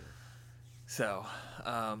 So,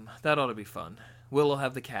 that ought to be fun. Will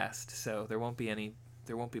have the cast, so there won't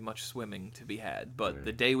be much swimming to be had. But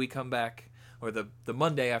the day we come back, or the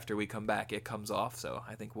Monday after we come back, it comes off. So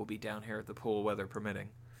I think we'll be down here at the pool, weather permitting.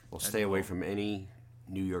 We'll stay away from any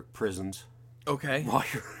New York prisons Okay. while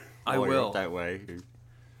you're, I while you're will. up that way.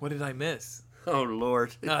 What did I miss? Oh,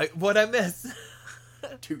 Lord. What'd I miss?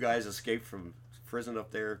 2 guys escaped from prison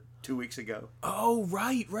up there 2 weeks ago. Oh,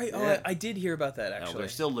 right. Oh, Yeah. I did hear about that, No, actually. they're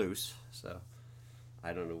still loose, so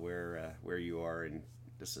I don't know where you are, and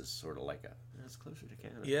this is sort of like it's closer to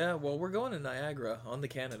Canada. Yeah, well, we're going to Niagara on the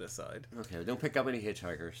Canada side. Okay, don't pick up any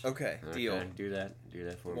hitchhikers. Okay, deal. Do that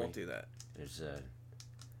for me. Won't do that. There's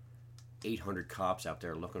 800 cops out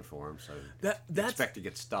there looking for him, so That's expect to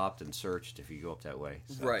get stopped and searched if you go up that way.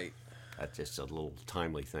 So right. That's just a little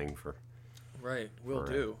timely thing for Right, will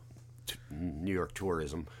for, do. New York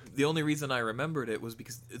tourism. The only reason I remembered it was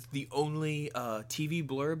because it's the only TV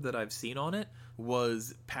blurb that I've seen on it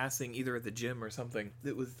was passing either at the gym or something.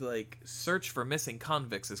 It was like, search for missing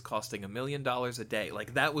convicts is costing $1 million a day.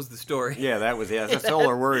 Like, that was the story. Yeah, that's all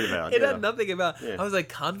they're worried about. It yeah. had nothing about. Yeah. I was like,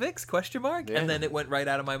 convicts? Question mark? Yeah. And then it went right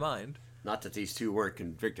out of my mind. Not that these 2 weren't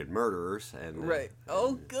convicted murderers, and Right.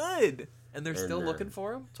 Oh, good. And they're still and, looking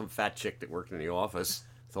for him. some fat chick that worked in the office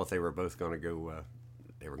thought they were both going to go.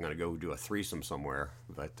 They were going to go do a threesome somewhere,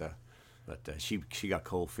 but she got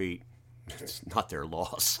cold feet. It's not their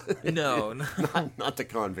loss. No, no. not the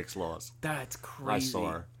convicts' loss. That's crazy. I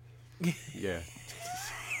saw her. Yeah,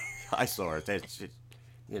 I saw her. That's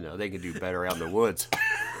they can do better out in the woods.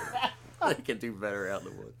 They can do better out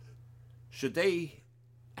in the woods. Should they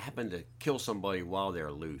happen to kill somebody while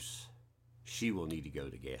they're loose, she will need to go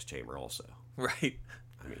to the gas chamber also. Right.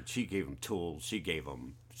 I mean, she gave them tools. She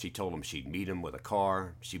told them she'd meet him with a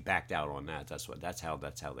car. She backed out on that. That's how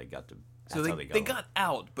they got to. So they got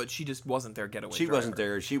out, but she just wasn't their getaway She driver. wasn't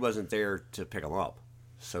there. She wasn't there to pick them up.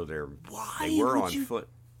 So they were would on you- foot.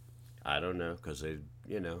 I don't know, because they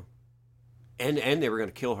and they were going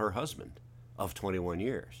to kill her husband of 21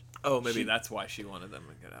 years. Oh, maybe that's why she wanted them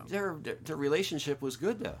to get out. Their relationship was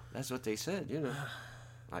good though. That's what they said.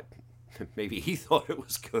 Maybe he thought it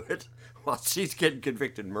was good while she's getting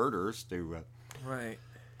convicted murderers to. Right.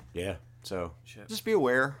 Yeah. So Shit. just be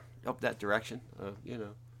aware up that direction.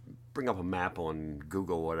 Bring up a map on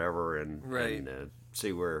Google, whatever, and Right. and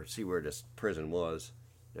see where this prison was.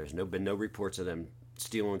 There's been no reports of them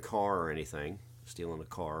stealing a car or anything, stealing a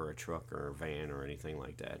car or a truck or a van or anything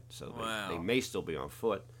like that. So Wow. they may still be on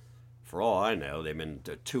foot. For all I know, they've been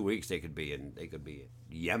 2 weeks. They could be in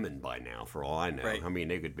Yemen by now. For all I know, Right. I mean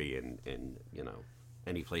they could be in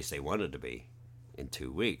any place they wanted to be in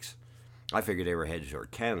 2 weeks. I figured they were headed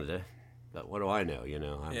toward Canada, but what do I know?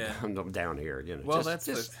 Yeah. I'm down here. Well,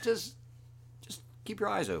 just keep your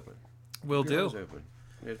eyes open. Will Keep your do. eyes open.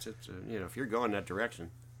 It's if you're going that direction,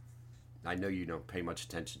 I know you don't pay much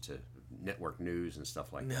attention to network news and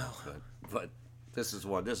stuff like that. But this is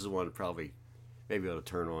one probably maybe ought to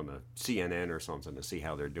turn on a CNN or something to see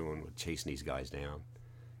how they're doing with chasing these guys down.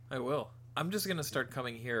 I will. I'm just gonna start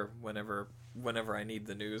coming here whenever I need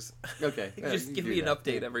the news. Okay, yeah, Just you give do me an that.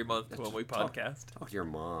 update every month when we Talk- podcast. Talk to your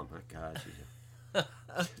mom. My God,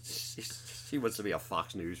 she wants to be a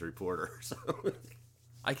Fox News reporter. So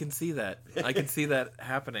I can see that. I can see that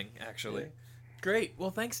happening, actually. Great.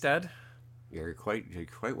 Well, thanks, Dad. You're quite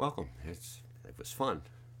welcome. It was fun.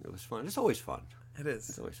 It was fun. It's always fun. It is.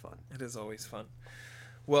 It's always fun. It is always fun.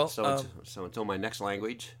 Well, so until my next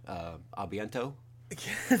language, abiento.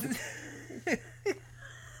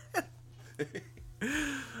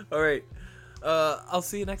 All right. I'll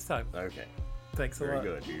see you next time. Okay. Thanks a lot.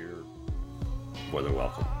 Very good. You're more than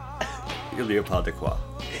welcome. Il n'y a pas de quoi.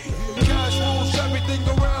 Cash rules everything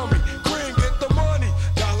around me. Green, get the money.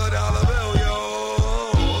 Dollar, dollar bill, yo.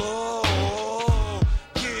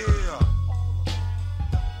 Yeah.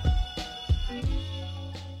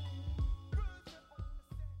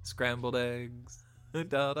 Scrambled eggs. Da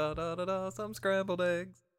da da da da. Some scrambled eggs.